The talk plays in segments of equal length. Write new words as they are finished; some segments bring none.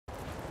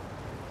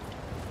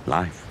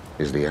Life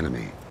is the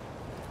enemy.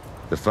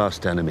 The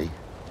first enemy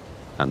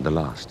and the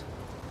last.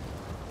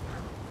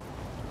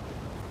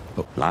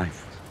 But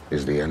life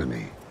is the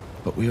enemy.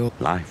 But we all...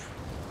 Life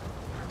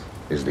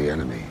is the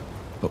enemy.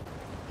 But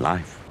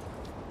life.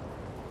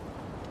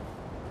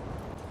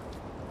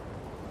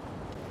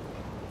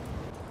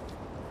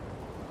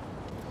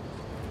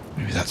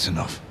 Maybe that's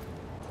enough.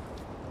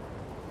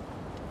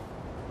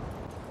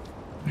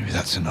 Maybe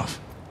that's enough.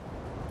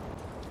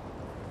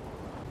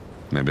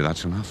 Maybe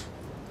that's enough.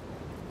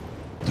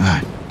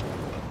 Aye.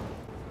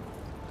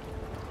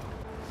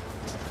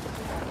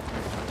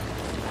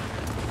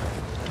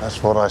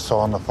 That's what I saw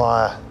on the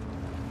fire.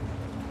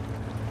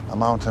 A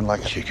mountain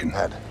like a chicken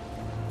head.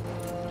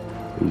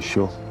 Are you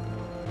sure?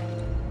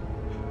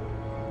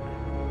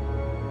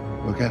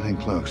 We're getting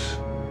close.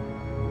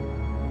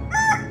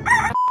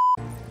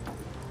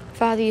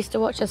 Father used to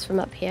watch us from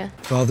up here.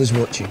 Father's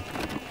watching.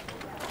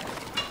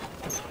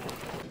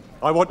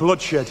 I want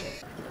bloodshed.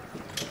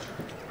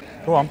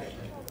 Go on.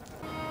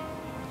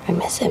 I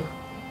miss him.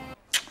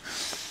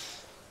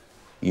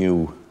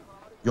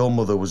 Your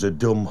mother was a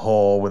dumb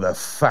whore with a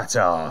fat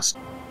ass.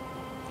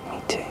 Me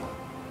too.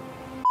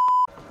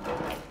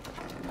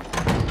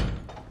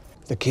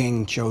 The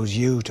king chose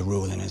you to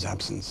rule in his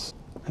absence,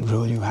 and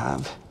rule you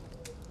have.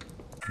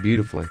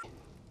 Beautifully.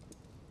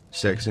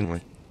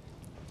 Sexingly.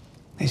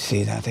 They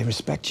see that, they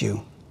respect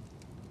you.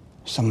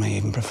 Some may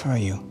even prefer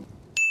you.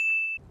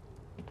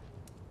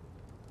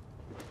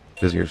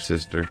 Does your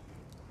sister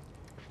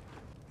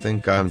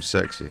think I'm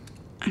sexy?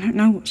 I don't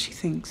know what she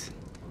thinks.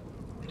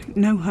 I don't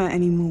know her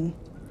anymore.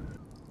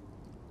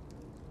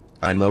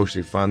 I know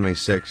she finds me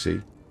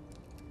sexy.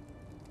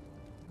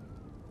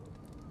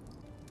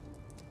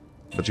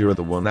 But you're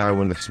the one I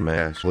want to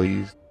smash.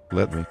 Please,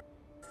 let me.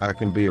 I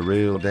can be a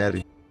real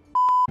daddy.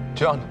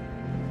 John.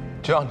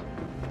 John.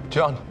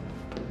 John.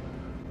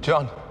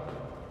 John.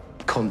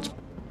 Cunt.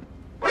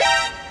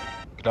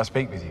 Could I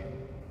speak with you?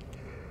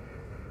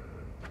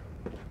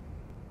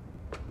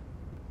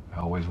 I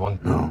always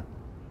want. No.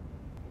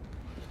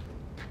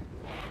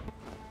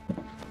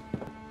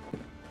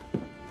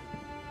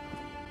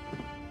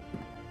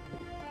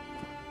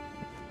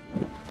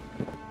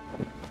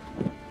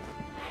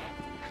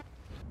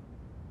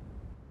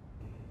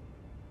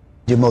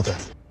 Your mother.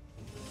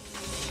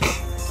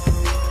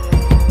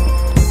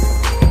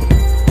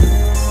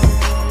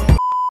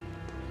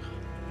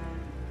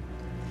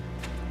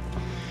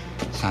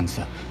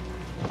 Sansa,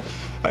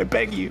 I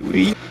beg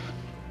you,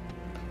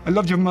 I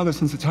loved your mother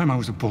since the time I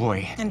was a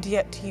boy. And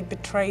yet you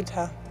betrayed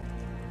her.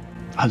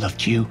 I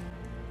loved you.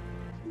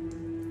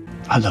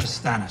 I loved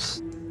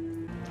Stannis.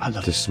 I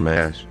loved To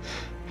smash.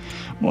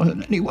 more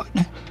than anyone.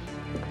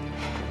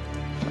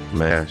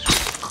 Smash.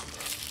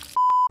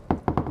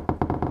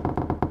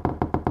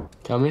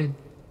 Come in.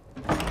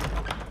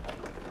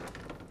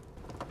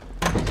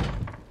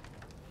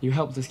 You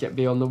helped us get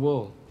beyond the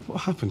wall.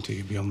 What happened to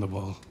you beyond the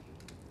wall?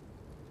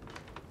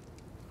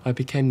 I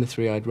became the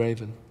three-eyed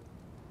raven.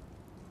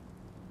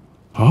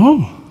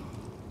 Oh.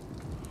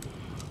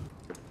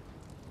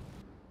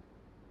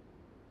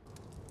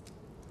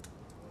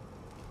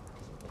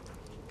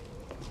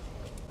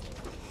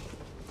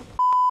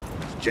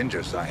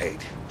 Gingers I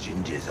hate.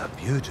 Gingers are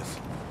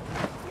beautiful.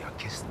 We are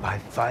kissed by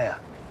fire.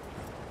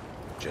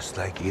 Just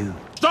like you.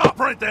 Stop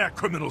right there,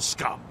 criminal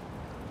scum!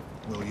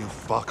 Will you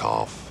fuck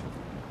off?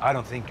 I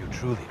don't think you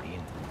truly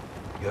mean.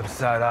 You have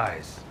sad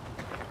eyes.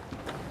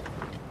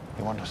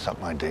 You want to suck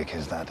my dick,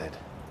 is that it?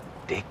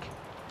 Dick.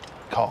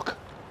 Cock.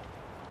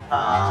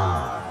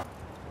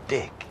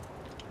 Dick.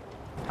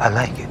 I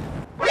like it.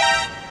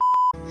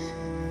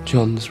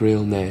 John's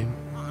real name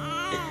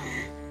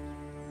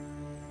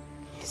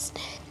His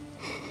name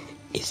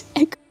is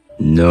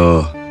a.k.a.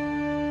 No.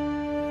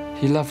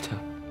 He loved her.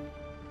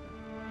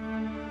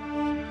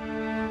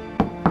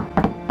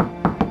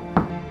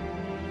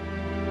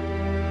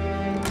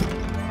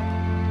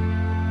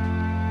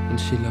 And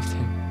she loved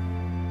him.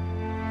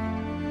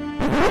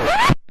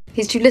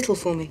 He's too little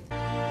for me.